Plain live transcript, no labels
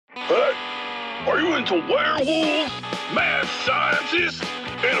Hey, are you into werewolves, mad scientists,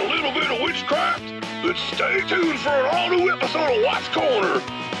 and a little bit of witchcraft? Then stay tuned for an all-new episode of Watts Corner.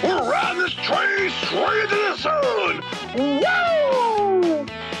 We're riding this train straight to the sun. Woo!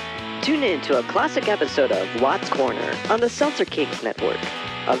 Tune in to a classic episode of Watts Corner on the Seltzer Kings Network.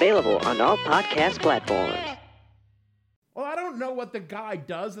 Available on all podcast platforms. Well, I don't know what the guy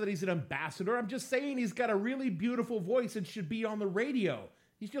does, that he's an ambassador. I'm just saying he's got a really beautiful voice and should be on the radio.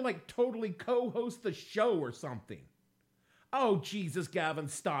 He should, totally co-host the show or something. Oh, Jesus, Gavin,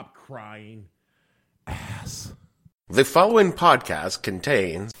 stop crying. Ass. The following podcast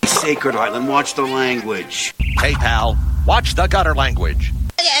contains... Sacred Island, watch the language. Hey, pal, watch the gutter language.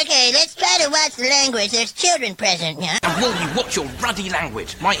 Okay, let's try to watch the language. There's children present, yeah? And will you watch your ruddy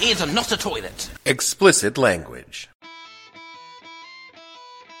language? My ears are not a toilet. Explicit language.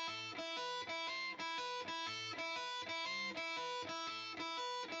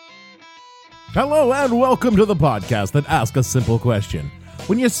 Hello and welcome to the podcast that asks a simple question.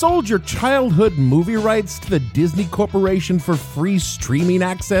 When you sold your childhood movie rights to the Disney Corporation for free streaming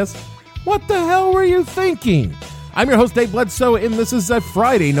access, what the hell were you thinking? I'm your host, Dave Bledsoe, and this is a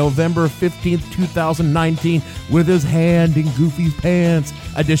Friday, November 15th, 2019, with his hand in Goofy's pants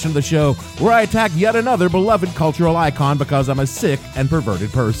edition of the show, where I attack yet another beloved cultural icon because I'm a sick and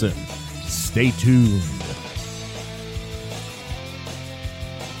perverted person. Stay tuned.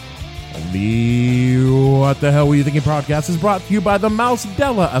 The What the Hell Were You Thinking podcast is brought to you by the Mouse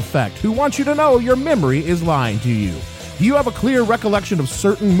Della Effect, who wants you to know your memory is lying to you. Do you have a clear recollection of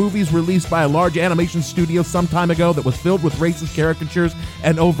certain movies released by a large animation studio some time ago that was filled with racist caricatures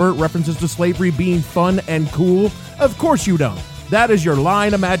and overt references to slavery being fun and cool? Of course you don't. That is your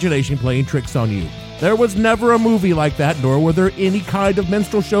lying imagination playing tricks on you. There was never a movie like that, nor were there any kind of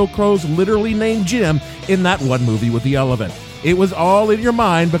minstrel show crows literally named Jim in that one movie with the elephant. It was all in your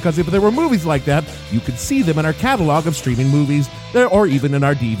mind, because if there were movies like that, you could see them in our catalog of streaming movies, or even in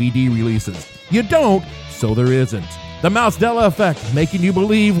our DVD releases. You don't, so there isn't. The Mouse Della Effect, making you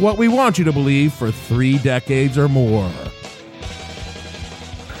believe what we want you to believe for 3 decades or more.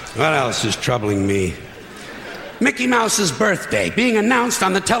 What else is troubling me? Mickey Mouse's birthday being announced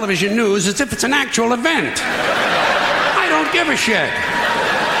on the television news as if it's an actual event. I don't give a shit.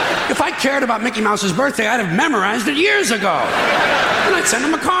 If I cared about Mickey Mouse's birthday, I'd have memorized it years ago. And I'd send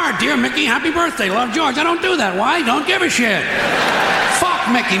him a card. Dear Mickey, happy birthday, love George. I don't do that. Why? Don't give a shit. Fuck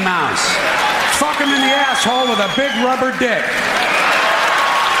Mickey Mouse. Fuck him in the asshole with a big rubber dick.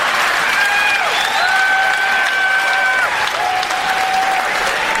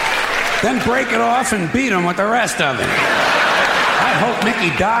 Then break it off and beat him with the rest of it. I hope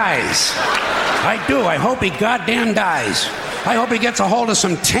Mickey dies. I do. I hope he goddamn dies. I hope he gets a hold of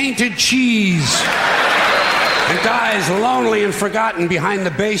some tainted cheese and dies lonely and forgotten behind the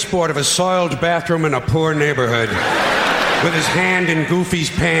baseboard of a soiled bathroom in a poor neighborhood with his hand in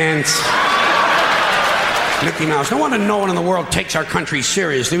Goofy's pants. Mickey Mouse. No one in the world takes our country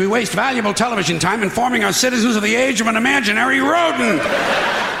seriously. We waste valuable television time informing our citizens of the age of an imaginary rodent.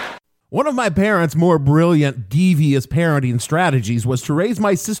 One of my parents' more brilliant, devious parenting strategies was to raise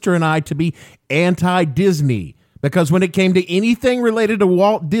my sister and I to be anti-Disney. Because when it came to anything related to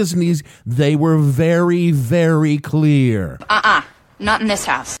Walt Disney's, they were very, very clear. Not in this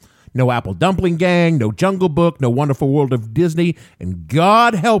house. No Apple Dumpling Gang, no Jungle Book, no Wonderful World of Disney, and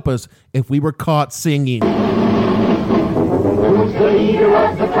God help us if we were caught singing. Who's the leader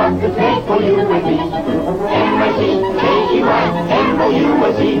of the front to take for you and me?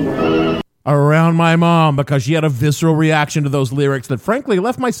 M-I-C-K-E-Y-M-O-U-S-E. Around my mom, because she had a visceral reaction to those lyrics that frankly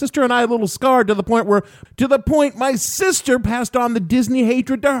left my sister and I a little scarred to the point my sister passed on the Disney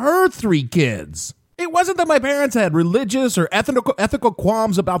hatred to her 3 kids. It wasn't that my parents had religious or ethical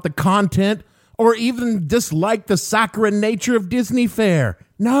qualms about the content or even disliked the saccharine nature of Disney fare.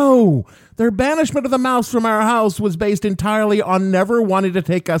 No, their banishment of the mouse from our house was based entirely on never wanting to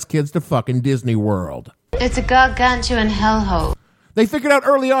take us kids to fucking Disney World. It's a gargantuan hellhole. They figured out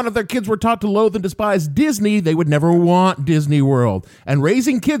early on if their kids were taught to loathe and despise Disney, they would never want Disney World. And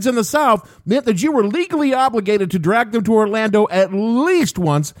raising kids in the South meant that you were legally obligated to drag them to Orlando at least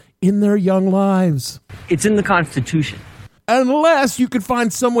once in their young lives. It's in the Constitution. Unless you could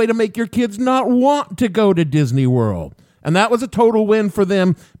find some way to make your kids not want to go to Disney World. And that was a total win for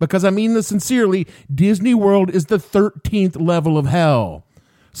them, because I mean this sincerely, Disney World is the 13th level of hell.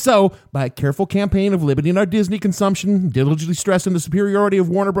 So, by a careful campaign of limiting our Disney consumption, diligently stressing the superiority of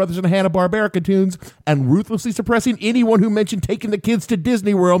Warner Brothers and Hanna-Barbera cartoons, and ruthlessly suppressing anyone who mentioned taking the kids to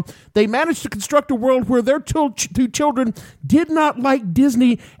Disney World, they managed to construct a world where their 2 children did not like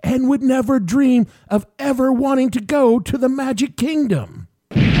Disney and would never dream of ever wanting to go to the Magic Kingdom.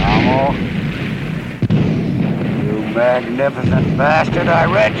 Now Elmo. You magnificent bastard,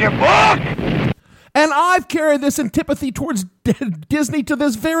 I read your book! And I've carried this antipathy towards Disney to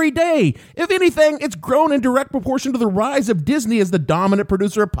this very day. If anything, it's grown in direct proportion to the rise of Disney as the dominant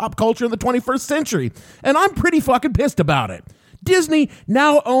producer of pop culture in the 21st century. And I'm pretty fucking pissed about it. Disney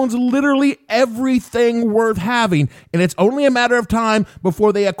now owns literally everything worth having, and it's only a matter of time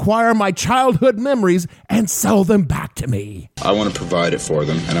before they acquire my childhood memories and sell them back to me. I want to provide it for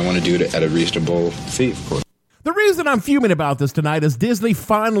them, and I want to do it at a reasonable fee, of course. The reason I'm fuming about this tonight is Disney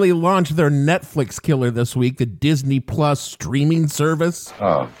finally launched their Netflix killer this week, the Disney Plus streaming service.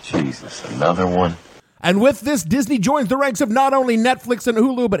 Oh, Jesus, another one? And with this, Disney joins the ranks of not only Netflix and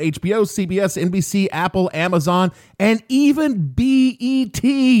Hulu, but HBO, CBS, NBC, Apple, Amazon, and even BET.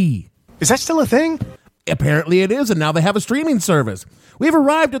 Is that still a thing? Apparently it is, and now they have a streaming service. We've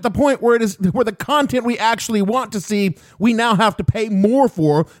arrived at the point where the content we actually want to see, we now have to pay more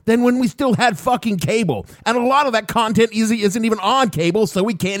for than when we still had fucking cable. And a lot of that content isn't even on cable, so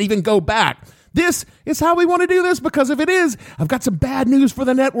we can't even go back. This is how we want to do this, because if it is, I've got some bad news for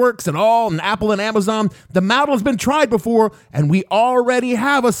the networks and Apple and Amazon. The model has been tried before, and we already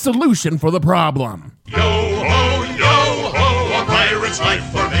have a solution for the problem. Yo ho, a pirate's life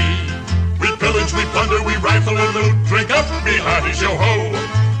for me. We pillage, we plunder, we rifle and loot. Drink up, me hearties, yo ho.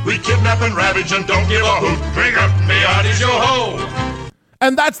 We kidnap and ravage and don't give a hoot. Drink up, me hearties, yo ho.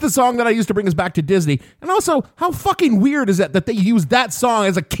 And that's the song that I used to bring us back to Disney. And also, how fucking weird is that they use that song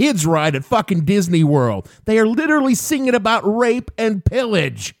as a kid's ride at fucking Disney World? They are literally singing about rape and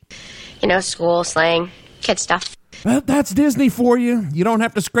pillage. You know, school, slang, kid stuff. Well, that's Disney for you. You don't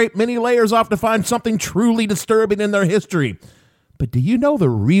have to scrape many layers off to find something truly disturbing in their history. But do you know the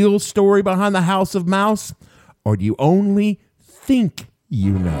real story behind the House of Mouse? Or do you only think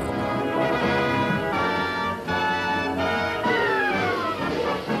you know?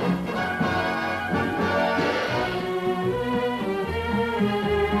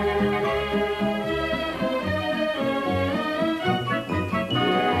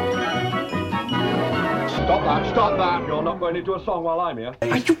 Stop that. You're not going into a song while I'm here.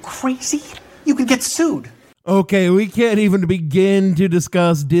 Are you crazy? You could get sued. Okay, we can't even begin to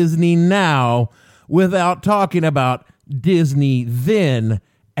discuss Disney now without talking about Disney then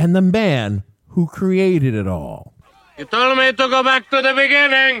and the man who created it all. You told me to go back to the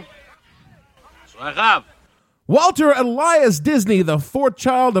beginning. So I have. Walter Elias Disney, the fourth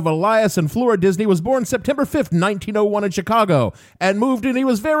child of Elias and Flora Disney, was born September 5th, 1901 in Chicago, and moved when he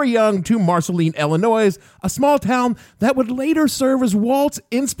was very young to Marceline, Illinois, a small town that would later serve as Walt's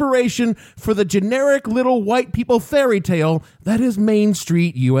inspiration for the generic little white people fairy tale that is Main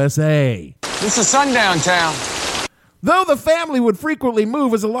Street, USA. This is sundown town. Though the family would frequently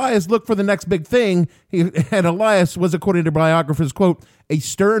move as Elias looked for the next big thing, and Elias was, according to biographers, quote, a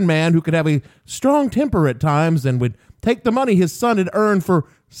stern man who could have a strong temper at times and would take the money his son had earned for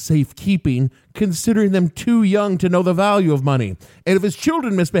safekeeping, considering them too young to know the value of money. And if his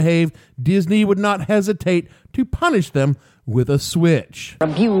children misbehaved, Disney would not hesitate to punish them with a switch.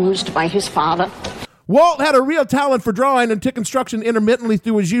 Abused by his father. Walt had a real talent for drawing and took instruction intermittently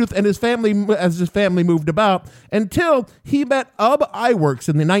through his youth and his family moved about until he met Ub Iwerks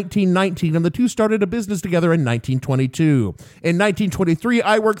in the 1919, and the two started a business together in 1922. In 1923,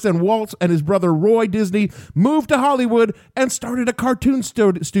 Iwerks and Walt and his brother Roy Disney moved to Hollywood and started a cartoon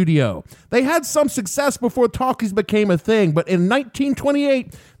studio. They had some success before talkies became a thing, but in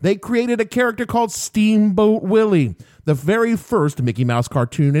 1928, they created a character called Steamboat Willie, the very first Mickey Mouse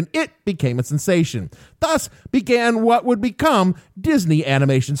cartoon, and it became a sensation. Thus began what would become Disney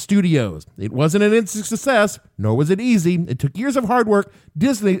Animation Studios. It wasn't an instant success, nor was it easy. It took years of hard work,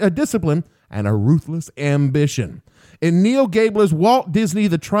 discipline, and a ruthless ambition. In Neil Gabler's Walt Disney,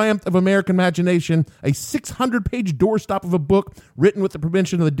 The Triumph of American Imagination, a 600-page doorstop of a book written with the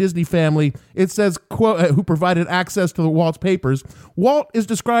permission of the Disney family, it says, quote, who provided access to the Walt's papers, Walt is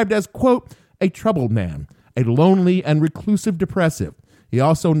described as, quote, a troubled man, a lonely and reclusive depressive. He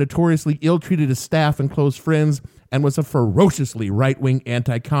also notoriously ill-treated his staff and close friends and was a ferociously right-wing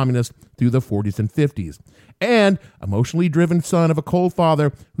anti-communist through the 40s and 50s. And emotionally driven son of a cold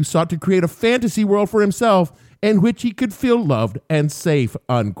father who sought to create a fantasy world for himself in which he could feel loved and safe,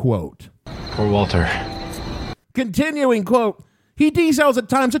 unquote. Poor Walter. Continuing, quote, He details at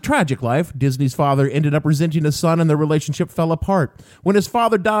times a tragic life. Disney's father ended up resenting his son and their relationship fell apart. When his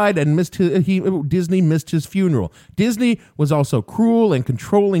father died and Disney missed his funeral. Disney was also cruel and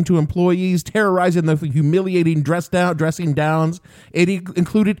controlling to employees, terrorizing them with humiliating dressing downs. It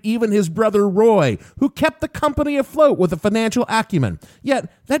included even his brother Roy, who kept the company afloat with a financial acumen. Yet,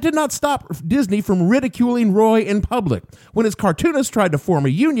 that did not stop Disney from ridiculing Roy in public. When his cartoonists tried to form a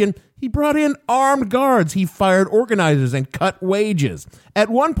union, he brought in armed guards. He fired organizers and cut wages.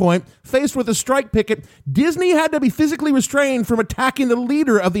 At one point, faced with a strike picket, Disney had to be physically restrained from attacking the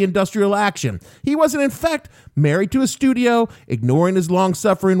leader of the industrial action. He was, in fact, married to a studio, ignoring his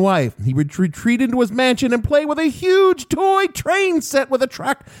long-suffering wife. He would retreat into his mansion and play with a huge toy train set with a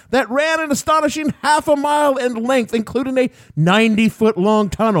track that ran an astonishing half a mile in length, including a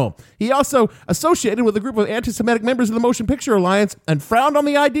 90-foot-long tunnel. He also associated with a group of anti-Semitic members of the Motion Picture Alliance and frowned on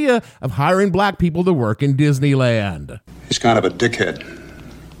the idea of hiring black people to work in Disneyland. He's kind of a dickhead,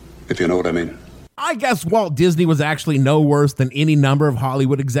 if you know what I mean. I guess Walt Disney was actually no worse than any number of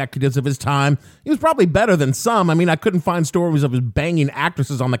Hollywood executives of his time. He was probably better than some. I mean, I couldn't find stories of his banging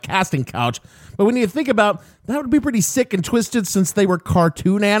actresses on the casting couch. But when you think about that, would be pretty sick and twisted since they were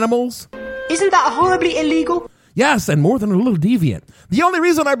cartoon animals. Isn't that horribly illegal? Yes, and more than a little deviant. The only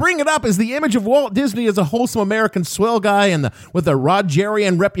reason I bring it up is the image of Walt Disney as a wholesome American swell guy and with a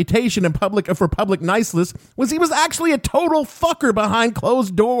Rogerian reputation in for public niceness was he was actually a total fucker behind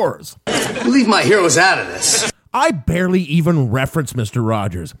closed doors. Leave my heroes out of this. I barely even reference Mr.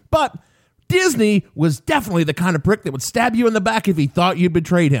 Rogers, but Disney was definitely the kind of prick that would stab you in the back if he thought you'd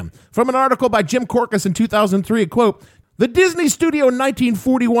betrayed him. From an article by Jim Korkis in 2003, a quote, "The Disney studio in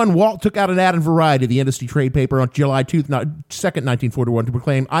 1941, Walt took out an ad in Variety, the industry trade paper, on July 2nd, 1941, to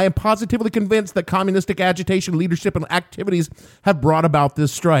proclaim, 'I am positively convinced that communistic agitation, leadership, and activities have brought about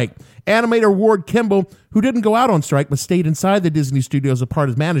this strike.' Animator Ward Kimball, who didn't go out on strike but stayed inside the Disney studios as part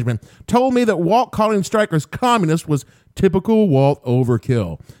of his management, told me that Walt calling strikers communists was typical Walt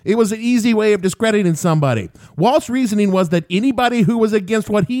overkill. It was an easy way of discrediting somebody. Walt's reasoning was that anybody who was against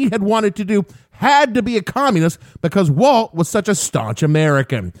what he had wanted to do had to be a communist because Walt was such a staunch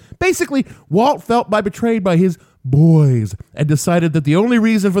American. Basically, Walt felt betrayed by his boys and decided that the only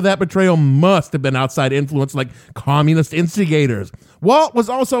reason for that betrayal must have been outside influence like communist instigators. Walt was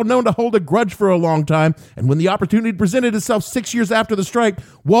also known to hold a grudge for a long time, and when the opportunity presented itself 6 years after the strike,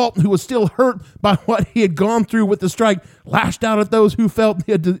 Walt, who was still hurt by what he had gone through with the strike, lashed out at those who felt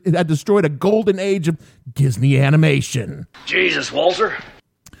it had destroyed a golden age of Disney animation. Jesus, Walter.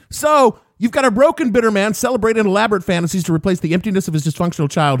 So, you've got a broken, bitter man celebrating elaborate fantasies to replace the emptiness of his dysfunctional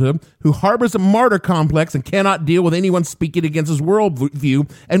childhood, who harbors a martyr complex and cannot deal with anyone speaking against his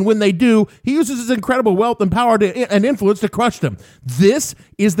worldview, and when they do, he uses his incredible wealth and power and influence to crush them. This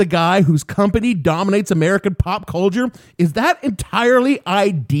is the guy whose company dominates American pop culture? Is that entirely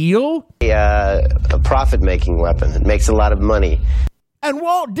ideal? A profit-making weapon. It makes a lot of money. And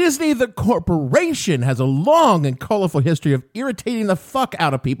Walt Disney, the corporation, has a long and colorful history of irritating the fuck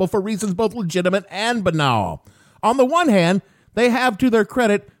out of people for reasons both legitimate and banal. On the one hand, they have, to their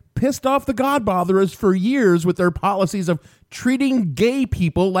credit, pissed off the Godbotherers for years with their policies of treating gay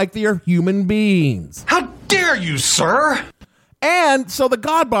people like they are human beings. How dare you, sir? And so the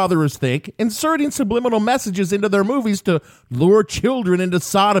Godbotherers think inserting subliminal messages into their movies to lure children into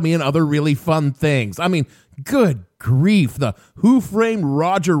sodomy and other really fun things. I mean, good grief, the Who Framed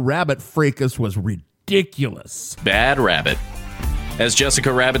Roger Rabbit fracas was ridiculous. Bad Rabbit. As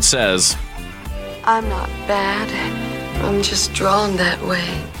Jessica Rabbit says, I'm not bad. I'm just drawn that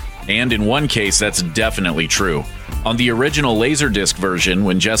way. And in one case, that's definitely true. On the original Laserdisc version,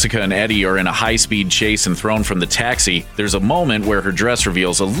 when Jessica and Eddie are in a high-speed chase and thrown from the taxi, there's a moment where her dress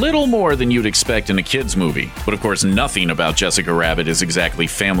reveals a little more than you'd expect in a kid's movie. But of course, nothing about Jessica Rabbit is exactly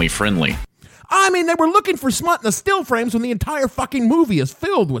family-friendly. I mean, they were looking for smut in the still frames when the entire fucking movie is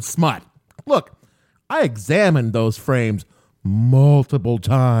filled with smut. Look, I examined those frames multiple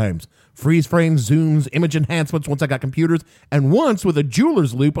times. Freeze frames, zooms, image enhancements once I got computers, and once with a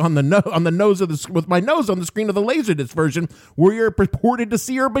jeweler's loop on the nose of with my nose on the screen of the Laserdisc version, where you're purported to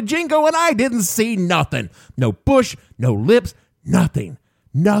see her bajingo, and I didn't see nothing. No bush, no lips, nothing.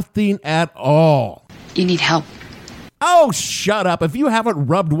 Nothing at all. You need help. Oh, shut up. If you haven't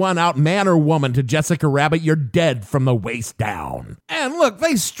rubbed one out, man or woman, to Jessica Rabbit, you're dead from the waist down. And look,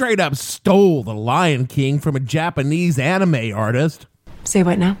 they straight up stole The Lion King from a Japanese anime artist. Say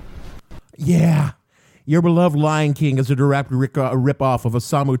what now? Yeah. Your beloved Lion King is a direct rip-off of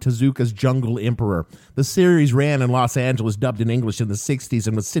Osamu Tezuka's Jungle Emperor. The series ran in Los Angeles, dubbed in English in the 60s,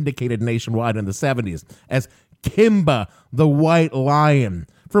 and was syndicated nationwide in the 70s as Kimba the White Lion.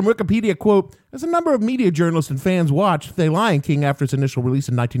 From Wikipedia, quote, as a number of media journalists and fans watched The Lion King after its initial release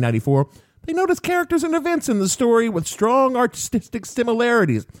in 1994, they noticed characters and events in the story with strong artistic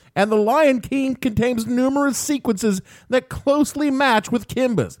similarities, and The Lion King contains numerous sequences that closely match with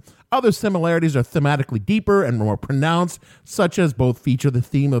Kimba's. Other similarities are thematically deeper and more pronounced, such as both feature the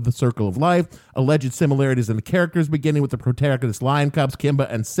theme of the circle of life. Alleged similarities in the characters, beginning with the protagonist lion cubs,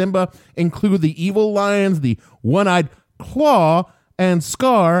 Kimba and Simba, include the evil lions, the one-eyed Claw and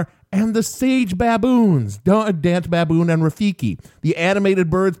Scar, and the sage baboons, Dance Baboon and Rafiki, the animated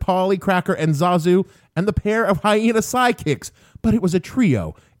birds, Polly, Cracker, and Zazu, and the pair of hyena sidekicks. But it was a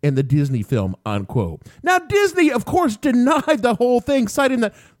trio in the Disney film, unquote. Now, Disney, of course, denied the whole thing, citing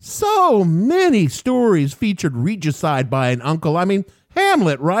that so many stories featured regicide by an uncle. I mean,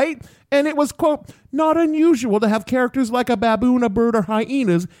 Hamlet, right? And it was, quote, not unusual to have characters like a baboon, a bird, or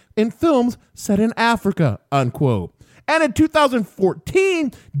hyenas in films set in Africa, unquote. And in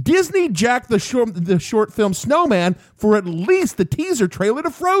 2014, Disney jacked the short film Snowman for at least the teaser trailer to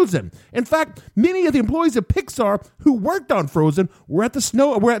Frozen. In fact, many of the employees of Pixar who worked on Frozen were at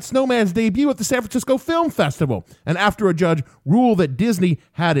Snowman's debut at the San Francisco Film Festival. And after a judge ruled that Disney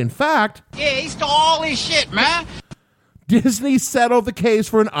had, in fact... Yeah, he stole all his shit, man. Disney settled the case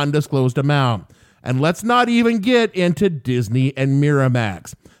for an undisclosed amount. And let's not even get into Disney and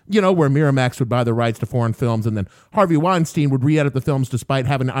Miramax. You know, where Miramax would buy the rights to foreign films, and then Harvey Weinstein would re-edit the films despite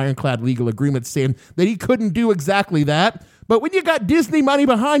having ironclad legal agreements saying that he couldn't do exactly that. But when you got Disney money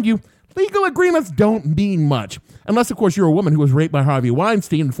behind you, legal agreements don't mean much. Unless, of course, you're a woman who was raped by Harvey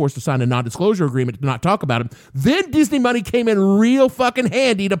Weinstein and forced to sign a non-disclosure agreement to not talk about him. Then Disney money came in real fucking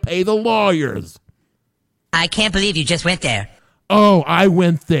handy to pay the lawyers. I can't believe you just went there. Oh, I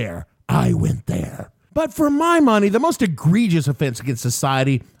went there. But for my money, the most egregious offense against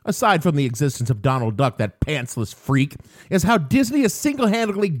society, aside from the existence of Donald Duck, that pantsless freak, is how Disney has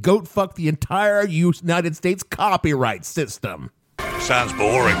single-handedly goat-fucked the entire United States copyright system. Sounds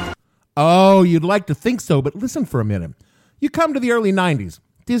boring. Oh, you'd like to think so, but listen for a minute. You come to the early 90s,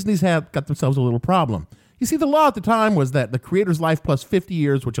 Disney's got themselves a little problem. You see, the law at the time was that the creator's life plus 50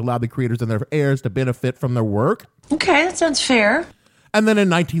 years, which allowed the creators and their heirs to benefit from their work. Okay, that sounds fair. And then in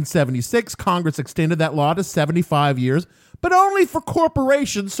 1976, Congress extended that law to 75 years, but only for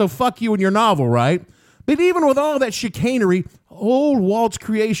corporations, so fuck you and your novel, right? But even with all that chicanery, old Walt's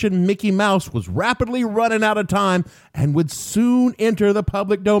creation Mickey Mouse was rapidly running out of time and would soon enter the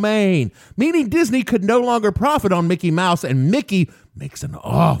public domain, meaning Disney could no longer profit on Mickey Mouse, and Mickey makes an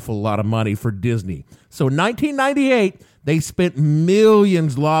awful lot of money for Disney. So in 1998, they spent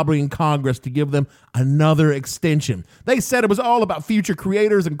millions lobbying Congress to give them another extension. They said it was all about future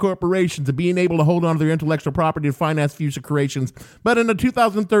creators and corporations and being able to hold on to their intellectual property to finance future creations. But in a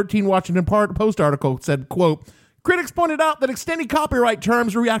 2013 Washington Post article, it said, quote, critics pointed out that extending copyright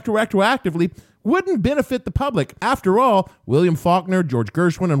terms retroactively wouldn't benefit the public. After all, William Faulkner, George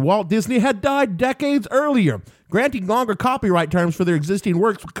Gershwin, and Walt Disney had died decades earlier. Granting longer copyright terms for their existing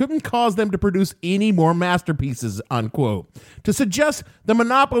works couldn't cause them to produce any more masterpieces, unquote. To suggest the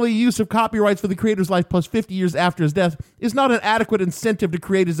monopoly use of copyrights for the creator's life plus 50 years after his death is not an adequate incentive to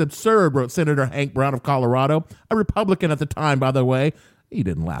create is absurd, wrote Senator Hank Brown of Colorado, a Republican at the time, by the way. He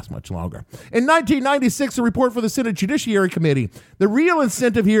didn't last much longer. In 1996, a report for the Senate Judiciary Committee. The real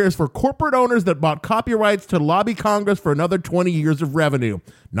incentive here is for corporate owners that bought copyrights to lobby Congress for another 20 years of revenue,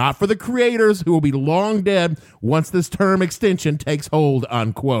 not for the creators who will be long dead once this term extension takes hold,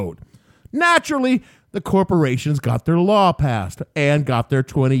 unquote. Naturally, the corporations got their law passed and got their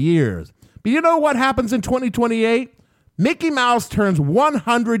 20 years. But you know what happens in 2028? Mickey Mouse turns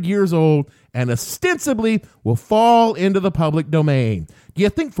 100 years old and ostensibly will fall into the public domain. Do you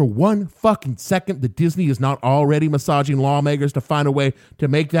think for one fucking second that Disney is not already massaging lawmakers to find a way to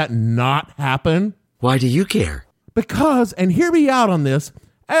make that not happen? Why do you care? Because, and hear me out on this,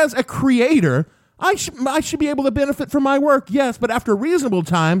 as a creator, I should be able to benefit from my work, yes, but after a reasonable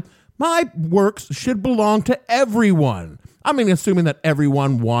time, my works should belong to everyone. I mean, assuming that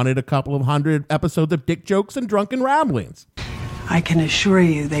everyone wanted a couple of hundred episodes of dick jokes and drunken ramblings. I can assure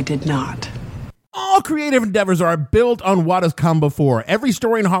you they did not. All creative endeavors are built on what has come before. Every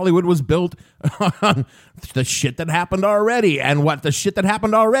story in Hollywood was built on the shit that happened already. And what the shit that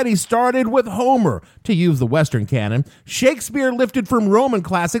happened already started with Homer, to use the Western canon. Shakespeare lifted from Roman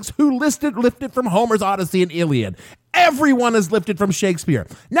classics, who lifted from Homer's Odyssey and Iliad. Everyone is lifted from Shakespeare.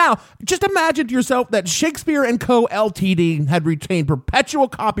 Now, just imagine to yourself that Shakespeare & Co. Ltd. had retained perpetual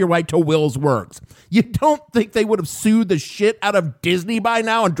copyright to Will's works. You don't think they would have sued the shit out of Disney by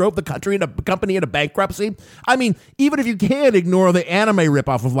now and drove the company into bankruptcy? I mean, even if you can't ignore the anime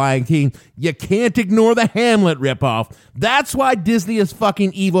ripoff of Lion King, you can't ignore the Hamlet ripoff. That's why Disney is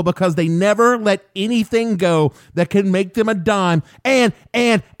fucking evil, because they never let anything go that can make them a dime, and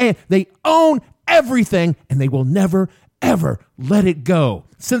they own everything, and they will never, ever let it go.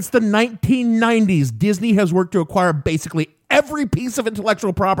 Since the 1990s, Disney has worked to acquire basically every piece of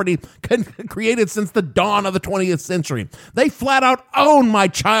intellectual property created since the dawn of the 20th century. They flat out own my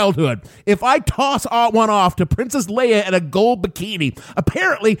childhood. If I toss one off to Princess Leia in a gold bikini,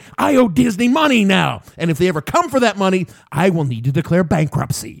 apparently I owe Disney money now. And if they ever come for that money, I will need to declare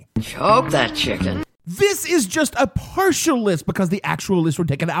bankruptcy. Choke that chicken. This is just a partial list, because the actual list would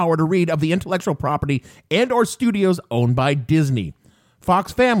take an hour to read, of the intellectual property and or studios owned by Disney.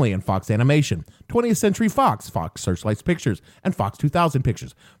 Fox Family and Fox Animation, 20th Century Fox, Fox Searchlights Pictures, and Fox 2000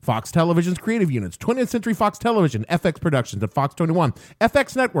 Pictures, Fox Television's creative units, 20th Century Fox Television, FX Productions, and Fox 21,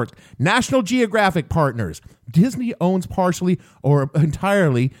 FX Networks, National Geographic Partners. Disney owns partially or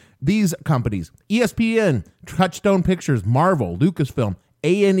entirely these companies: ESPN, Touchstone Pictures, Marvel, Lucasfilm,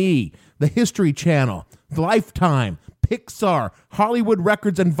 A&E, the History Channel, Lifetime, Pixar, Hollywood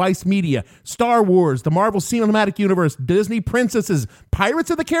Records and Vice Media, Star Wars, the Marvel Cinematic Universe, Disney Princesses, Pirates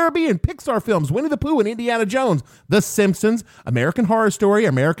of the Caribbean, Pixar films, Winnie the Pooh and Indiana Jones, The Simpsons, American Horror Story,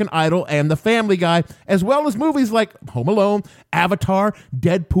 American Idol, and The Family Guy, as well as movies like Home Alone, Avatar,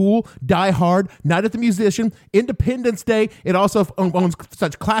 Deadpool, Die Hard, Night at the Musician, Independence Day. It also owns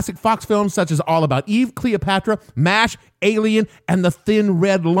such classic Fox films such as All About Eve, Cleopatra, MASH, Alien, and The Thin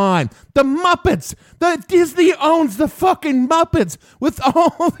Red Line. The Muppets! Disney owns the fucking Muppets, with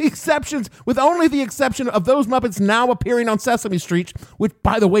all the exceptions, with only the exception of those Muppets now appearing on Sesame Street, which,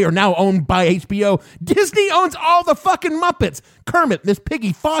 by the way, are now owned by HBO. Disney owns all the fucking Muppets. Kermit, Miss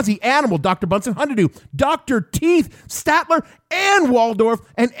Piggy, Fozzie, Animal, Dr. Bunsen Honeydew, Dr. Teeth, Statler, and Waldorf,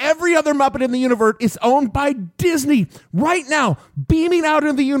 and every other Muppet in the universe is owned by Disney. Right now, beaming out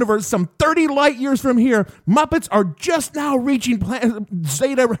in the universe some 30 light years from here, Muppets are just now reaching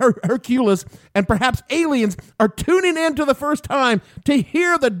Zeta Hercules, and perhaps aliens are tuning in to the first time to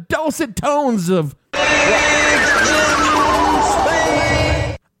hear the dulcet tones of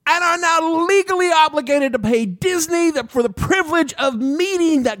and are now legally obligated to pay Disney for the privilege of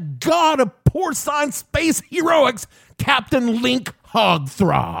meeting that god of porcine space heroics, Captain Link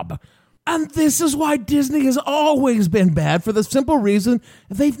Hogthrob. And this is why Disney has always been bad, for the simple reason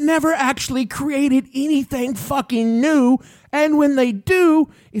they've never actually created anything fucking new, and when they do,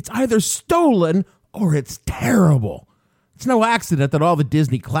 it's either stolen or it's terrible. It's no accident that all the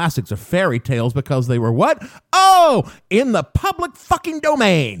Disney classics are fairy tales, because they were what? Oh, in the public fucking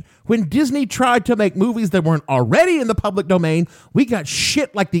domain. When Disney tried to make movies that weren't already in the public domain, we got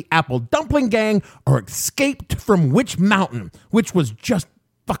shit like The Apple Dumpling Gang or Escaped from Witch Mountain, which was just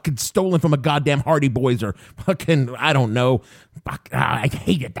fucking stolen from a goddamn Hardy Boys or fucking, I don't know. I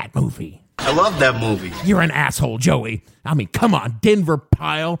hated that movie. I love that movie. You're an asshole, Joey. I mean, come on, Denver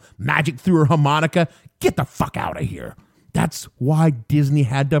Pyle, magic through her harmonica. Get the fuck out of here. That's why Disney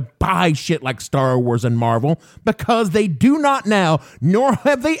had to buy shit like Star Wars and Marvel, because they do not now, nor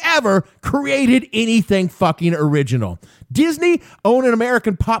have they ever, created anything fucking original. Disney owning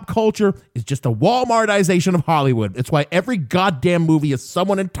American pop culture is just a Walmartization of Hollywood. It's why every goddamn movie is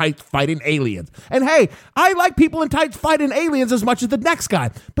someone in tights fighting aliens. And hey, I like people in tights fighting aliens as much as the next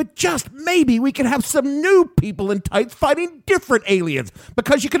guy, but just maybe we can have some new people in tights fighting different aliens,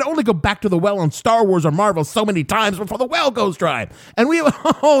 because you can only go back to the well on Star Wars or Marvel so many times before the well goes dry. And we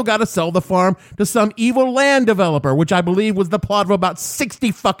have all got to sell the farm to some evil land developer, which I believe was the plot of about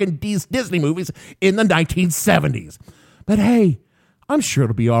 60 fucking Disney movies in the 1970s. But hey, I'm sure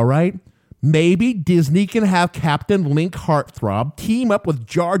it'll be all right. Maybe Disney can have Captain Link Heartthrob team up with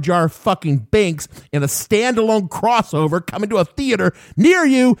Jar Jar fucking Binks in a standalone crossover coming to a theater near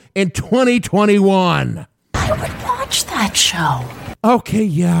you in 2021. I would watch that show. Okay,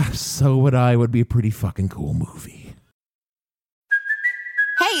 yeah, so would I. It would be a pretty fucking cool movie.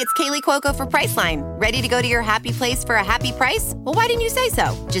 Hey, it's Kaylee Cuoco for Priceline. Ready to go to your happy place for a happy price? Well, why didn't you say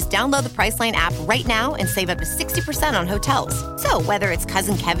so? Just download the Priceline app right now and save up to 60% on hotels. So whether it's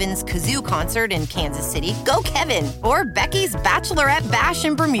Cousin Kevin's Kazoo Concert in Kansas City, go Kevin, or Becky's Bachelorette Bash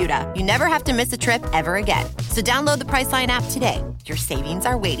in Bermuda, you never have to miss a trip ever again. So download the Priceline app today. Your savings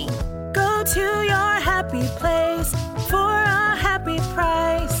are waiting. Go to your happy place for a happy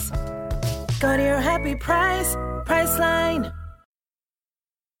price. Go to your happy price, Priceline.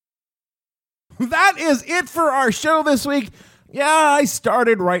 that is it for our show this week. Yeah, I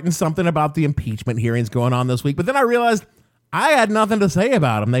started writing something about the impeachment hearings going on this week, but then I realized I had nothing to say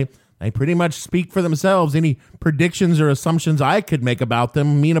about them. They pretty much speak for themselves. Any predictions or assumptions I could make about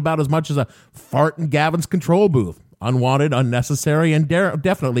them mean about as much as a fart in Gavin's control booth. Unwanted, unnecessary, and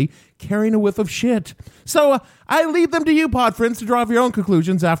definitely carrying a whiff of shit. So I leave them to you, pod friends, to draw your own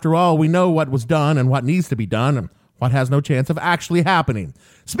conclusions. After all, we know what was done and what needs to be done and what has no chance of actually happening.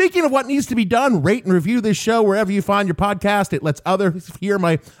 Speaking of what needs to be done, rate and review this show wherever you find your podcast. It lets others hear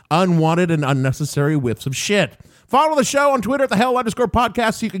my unwanted and unnecessary whiffs of shit. Follow the show on Twitter at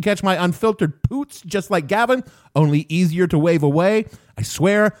 @thehell_podcast so you can catch my unfiltered poots just like Gavin, only easier to wave away. I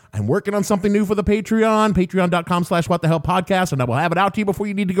swear, I'm working on something new for the Patreon, patreon.com/whatthehellpodcast, and I will have it out to you before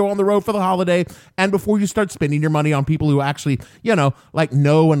you need to go on the road for the holiday and before you start spending your money on people who actually,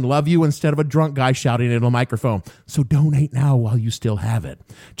 know and love you instead of a drunk guy shouting into a microphone. So donate now while you still have it.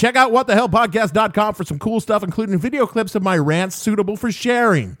 Check out whatthehellpodcast.com for some cool stuff, including video clips of my rants suitable for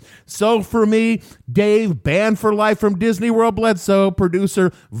sharing. So for me, Dave, banned for life from Disney World Bledsoe,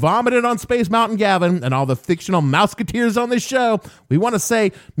 producer, vomited on Space Mountain Gavin, and all the fictional Mouseketeers on this show, we want to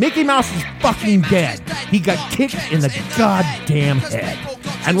say Mickey Mouse is fucking dead. He got kicked in the goddamn head.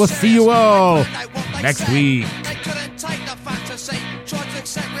 And we'll see you all next week. They couldn't take the fantasy, tried to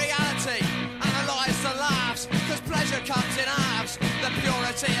accept reality, analyse the laughs, because pleasure comes in halves. The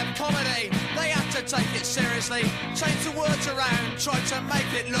purity of comedy, they have to take it seriously, change the words around, try to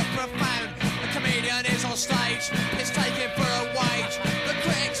make it look profound. The comedian is on stage, it's taken for a wage. The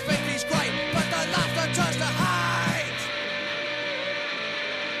critics think he's great, but the laughter turns to hate.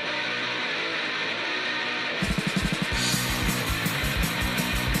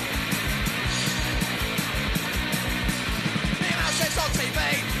 It's on TV,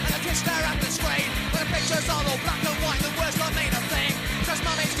 and the kids stare at the screen, where the pictures are all black and white, the words don't mean a thing, cause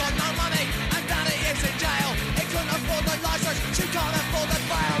mummy's got no money, and daddy is in jail. He couldn't afford the license, she can't afford the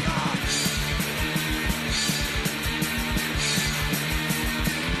bail, no.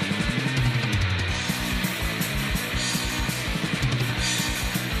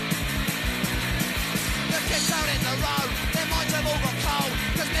 The kids out in the road, their minds have all got cold,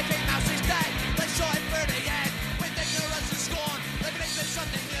 cause Mickey Mouse is dead, they shot him through the head, with ignorance and scorn. They believed in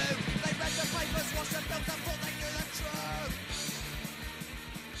something new. They read the papers, watched the films, and thought they knew the truth.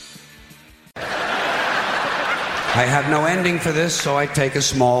 I have no ending for this, so I take a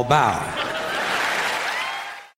small bow.